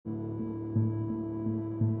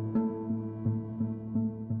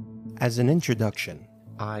As an introduction,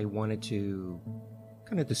 I wanted to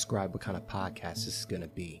kind of describe what kind of podcast this is going to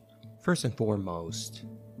be. First and foremost,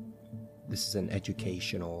 this is an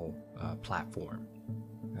educational platform.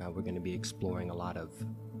 We're going to be exploring a lot of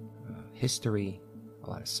history, a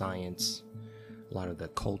lot of science, a lot of the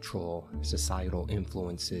cultural, societal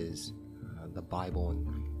influences the Bible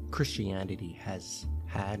and Christianity has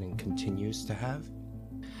had and continues to have.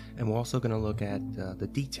 And we're also going to look at the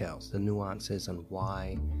details, the nuances on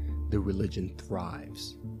why the religion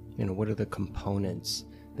thrives. What are the components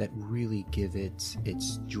that really give it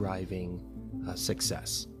its driving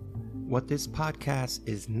success? What this podcast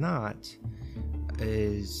is not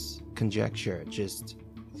is conjecture, just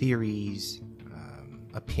theories,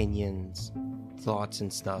 opinions, thoughts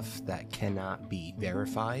and stuff that cannot be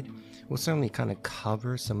verified. We'll certainly kind of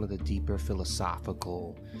cover some of the deeper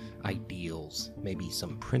philosophical ideals, maybe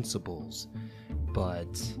some principles,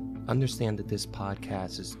 but understand that this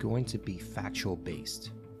podcast is going to be factual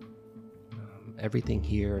based. Everything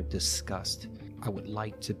here discussed, I would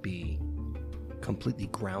like to be completely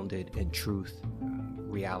grounded in truth,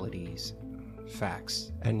 realities,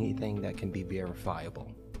 facts, anything that can be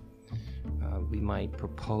verifiable. We might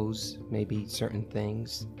propose maybe certain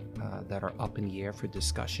things that are up in the air for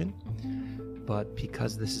discussion, but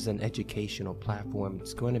because this is an educational platform,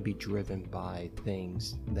 it's going to be driven by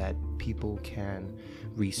things that people can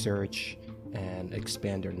research and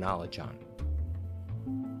expand their knowledge on.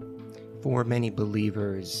 For many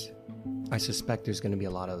believers, I suspect there's going to be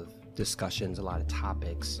a lot of discussions, a lot of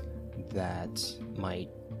topics that might,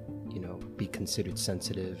 be considered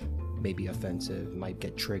sensitive, maybe offensive, might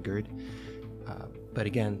get triggered. But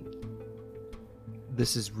again,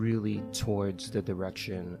 this is really towards the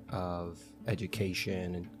direction of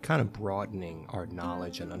education and kind of broadening our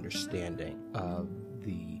knowledge and understanding of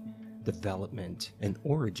the development and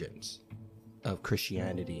origins of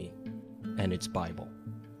Christianity and its Bible.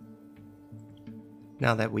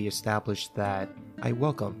 Now that we established that, I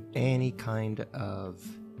welcome any kind of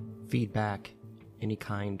feedback, any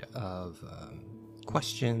kind of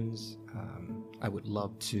questions. I would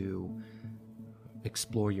love to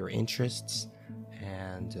explore your interests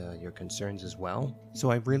and your concerns as well. So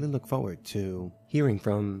I really look forward to hearing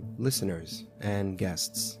from listeners and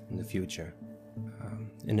guests in the future.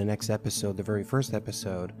 In the next episode, the very first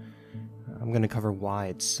episode, I'm going to cover why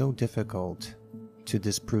it's so difficult to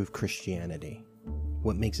disprove Christianity,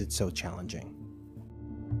 what makes it so challenging.